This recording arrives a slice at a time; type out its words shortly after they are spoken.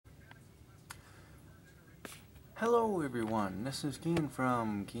Hello everyone, this is Keen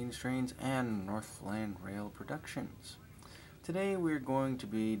from Keen's Trains and Northland Rail Productions. Today we're going to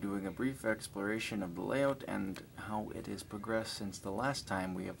be doing a brief exploration of the layout and how it has progressed since the last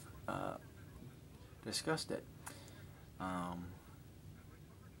time we have discussed it.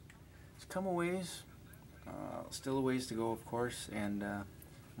 It's come a ways, still a ways to go of course, and I'm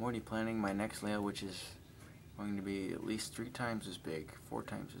already planning my next layout, which is going to be at least 3 times as big, 4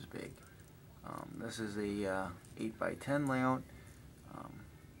 times as big. This is a 8 by 10 layout,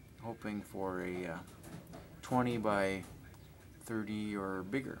 hoping for a 20 by 30 or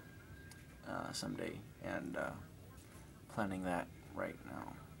bigger someday, and planning that right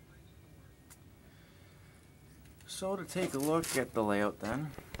now. So to take a look at the layout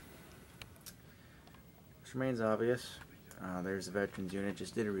then, which remains obvious, there's the veterans unit.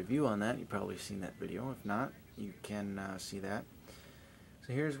 Just did a review on that. You've probably seen that video. If not, you can see that.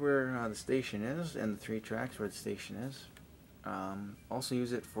 So here's where the station is, and the 3 tracks where the station is. Also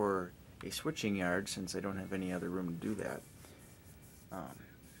use it for a switching yard since I don't have any other room to do that.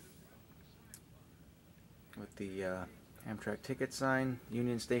 With the Amtrak ticket sign,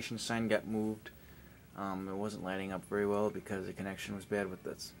 Union Station sign got moved. It wasn't lighting up very well because the connection was bad with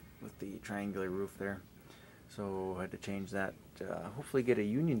the triangular roof there. So I had to change that. Hopefully get a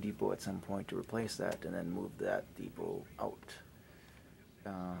Union Depot at some point to replace that, and then move that depot out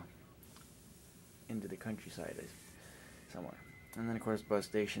into the countryside somewhere. And then of course bus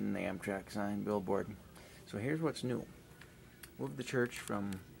station, the Amtrak sign, billboard. So here's what's new. Moved the church from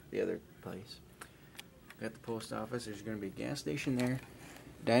the other place. Got the post office. There's going to be a gas station there.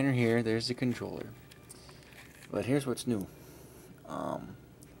 Diner here. There's the controller. But here's what's new.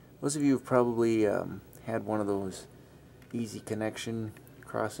 Most of you have probably had one of those easy connection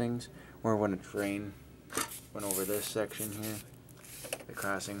crossings where when a train went over this section here, the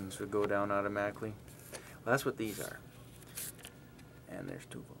crossings would go down automatically. Well, that's what these are. And there's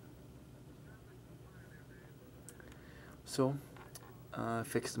 2 of them. So,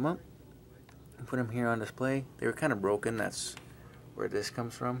 fixed them up. Put them here on display. They were kind of broken. That's where this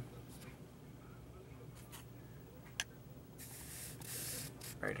comes from.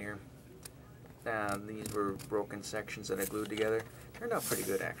 Right here. These were broken sections that I glued together. Turned out pretty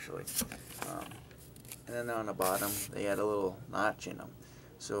good actually. And then on the bottom, they had a little notch in them.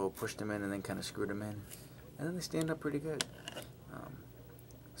 So pushed them in and then kind of screwed them in. And then they stand up pretty good.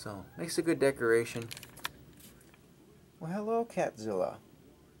 So, makes a good decoration. Well, hello, Catzilla.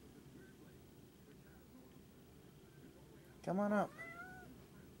 Come on up.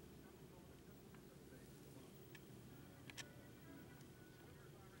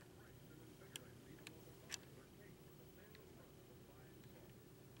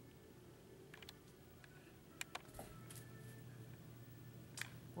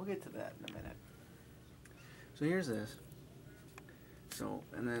 We'll get to that in a minute. So here's this. So,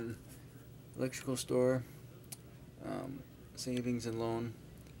 and then electrical store, savings and loan,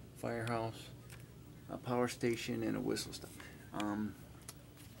 firehouse, a power station, and a whistle stop.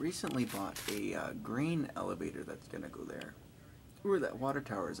 Recently bought a grain elevator that's gonna go there. Where that water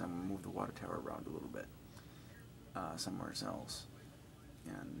tower is, I'm gonna move the water tower around a little bit, somewhere else,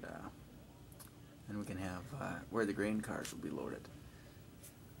 and then we can have where the grain cars will be loaded.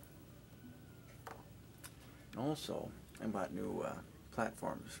 And also, I bought new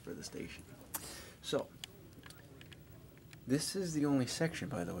platforms for the station. So, this is the only section,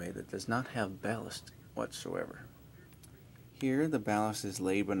 by the way, that does not have ballast whatsoever. Here, the ballast is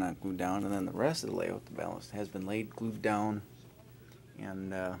laid but not glued down, and then the rest of the layout, the ballast has been laid, glued down,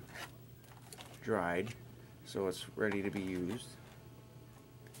 and dried, so it's ready to be used.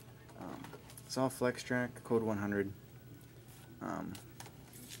 It's all FlexTrack, code 100,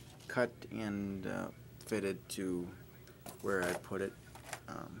 cut and fitted to where I put it.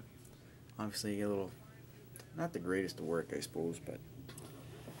 Obviously a little, not the greatest of work I suppose, but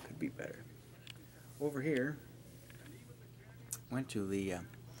could be better. Over here, went to the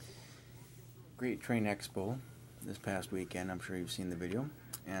Great Train Expo this past weekend. I'm sure you've seen the video.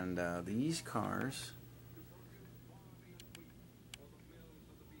 And these cars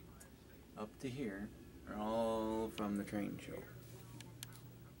up to here are all from the train show.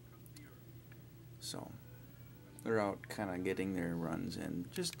 So they're out kind of getting their runs in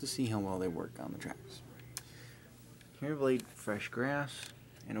just to see how well they work on the tracks. Here I've laid fresh grass,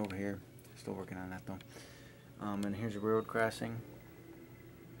 and over here, still working on that though. And here's a road crossing.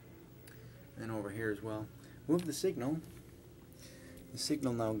 And over here as well. Move the signal. The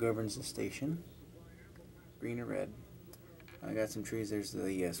signal now governs the station. Green or red. I got some trees. There's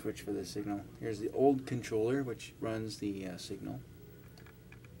the switch for the signal. Here's the old controller which runs the signal.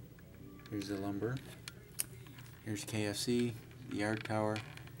 Here's the lumber. Here's KFC, the yard tower,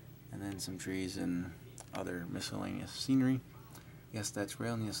 and then some trees and other miscellaneous scenery. Yes, that's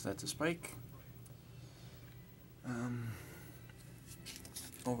rail, and yes, that's a spike.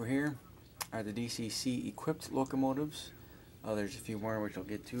 Over here are the DCC equipped locomotives. There's a few more which I'll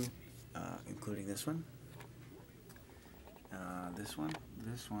get to, including this one, this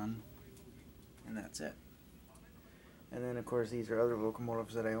one, and that's it. And then of course these are other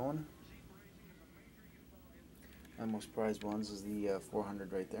locomotives that I own. My most prized ones is the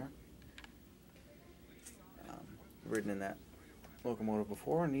 400 right there. Ridden in that locomotive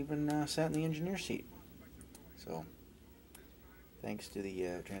before, and even sat in the engineer seat. So, thanks to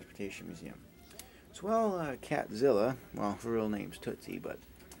the Transportation Museum. So, well, Catzilla, well, her real name's Tootsie, but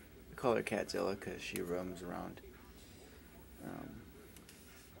I call her Catzilla because she roams around.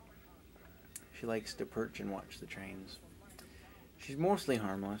 She likes to perch and watch the trains. She's mostly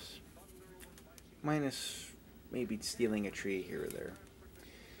harmless, minus maybe stealing a tree here or there.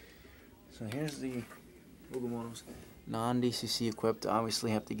 So here's the locomotives, non-DCC equipped.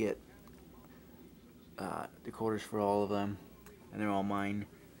 Obviously have to get decoders for all of them, and they're all mine.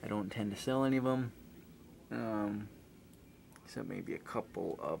 I don't intend to sell any of them, except maybe a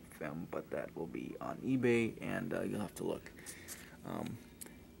couple of them, but that will be on eBay, and you'll have to look.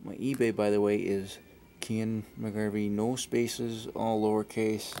 My eBay, by the way, is Cian McGarvey, no spaces, all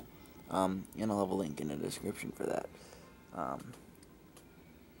lowercase, and I'll have a link in the description for that.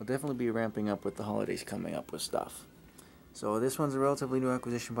 We'll definitely be ramping up with the holidays coming up with stuff. So this one's a relatively new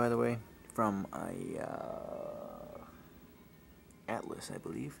acquisition, by the way, from Atlas, I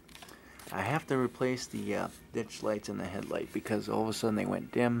believe. I have to replace the ditch lights and the headlight because all of a sudden they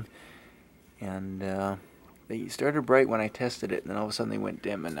went dim, and they started bright when I tested it, and then all of a sudden they went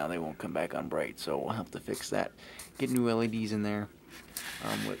dim, and now they won't come back on bright. So we'll have to fix that. Get new LEDs in there.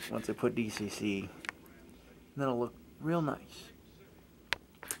 Once I put DCC, that'll look real nice.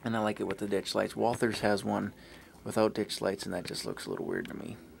 And I like it with the ditch lights. Walthers has one without ditch lights, and that just looks a little weird to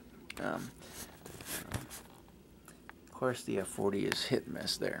me. Of course, the F40 is hit and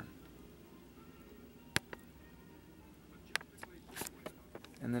miss there.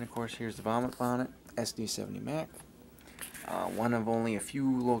 And then, of course, here's the Vomit Bonnet, SD70 Mac. One of only a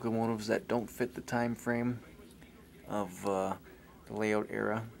few locomotives that don't fit the time frame of the layout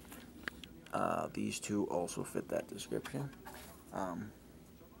era. These two also fit that description.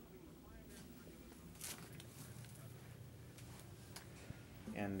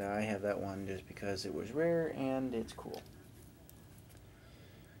 And I have that one just because it was rare and it's cool.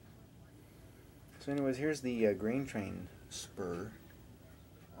 So anyways, here's the grain train spur.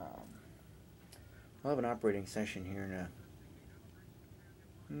 I'll have an operating session here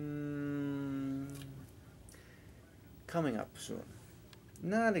in coming up soon.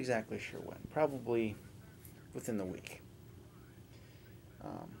 Not exactly sure when. Probably within the week.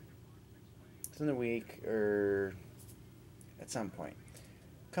 Within the week or at some point.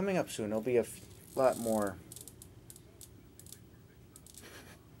 Coming up soon. There'll be a lot more.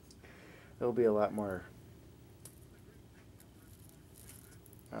 There'll be a lot more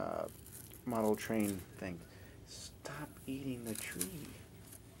model train things. Stop eating the tree.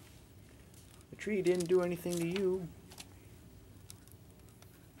 The tree didn't do anything to you.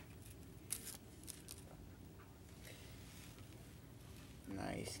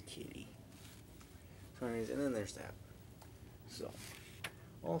 Nice kitty. So anyways, and then there's that. So,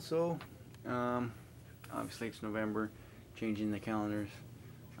 also, obviously it's November, changing the calendars,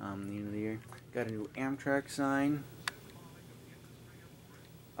 the end of the year. Got a new Amtrak sign,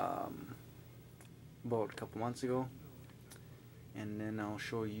 about a couple months ago. And then I'll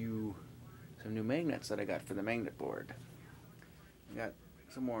show you some new magnets that I got for the magnet board. I got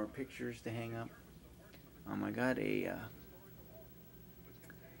some more pictures to hang up. I got a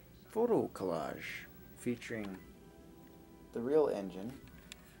photo collage featuring the rail engine.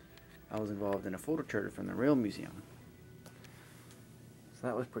 I was involved in a photo charter from the Rail Museum. So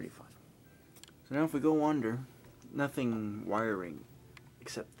that was pretty fun. So now if we go under, nothing wiring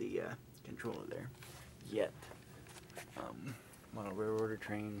except the controller there yet. Model railroader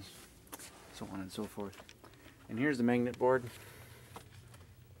trains, so on and so forth. And here's the magnet board.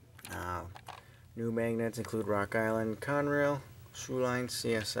 New magnets include Rock Island, Conrail, Shoreline,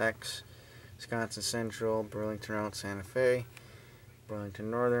 CSX, Wisconsin Central, Burlington Route, Santa Fe, Burlington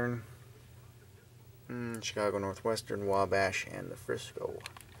Northern, Chicago Northwestern, Wabash, and the Frisco.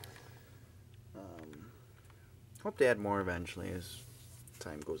 Hope to add more eventually as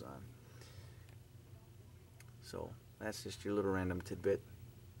time goes on. So that's just your little random tidbit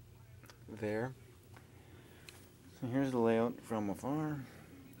there. So here's the layout from afar.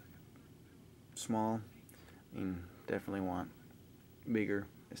 Small. and definitely want bigger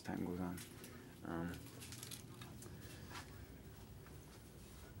as time goes on.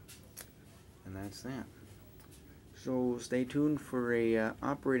 And that's that. So stay tuned for a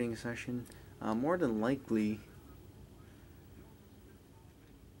operating session. More than likely,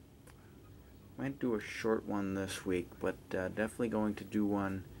 might do a short one this week, but definitely going to do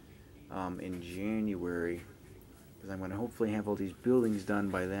one in January, because I'm going to hopefully have all these buildings done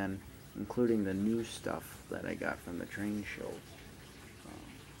by then, including the new stuff that I got from the train show.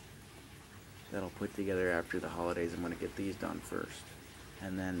 That'll put together after the holidays. I'm going to get these done first,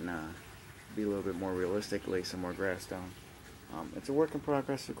 and then be a little bit more realistic, lay some more grass down. It's a work in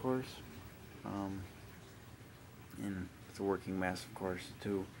progress, of course, and it's a working mess, of course,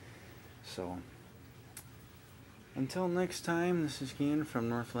 too. So until next time, this is Kean from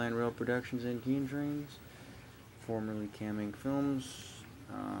Northland Rail Productions and Kean Trains, formerly Camming Films.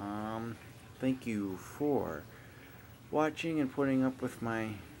 Thank you for watching and putting up with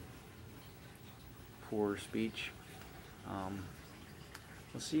my poor speech.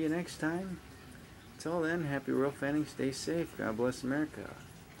 We'll see you next time. Until then, happy rail fanning, stay safe, God bless America.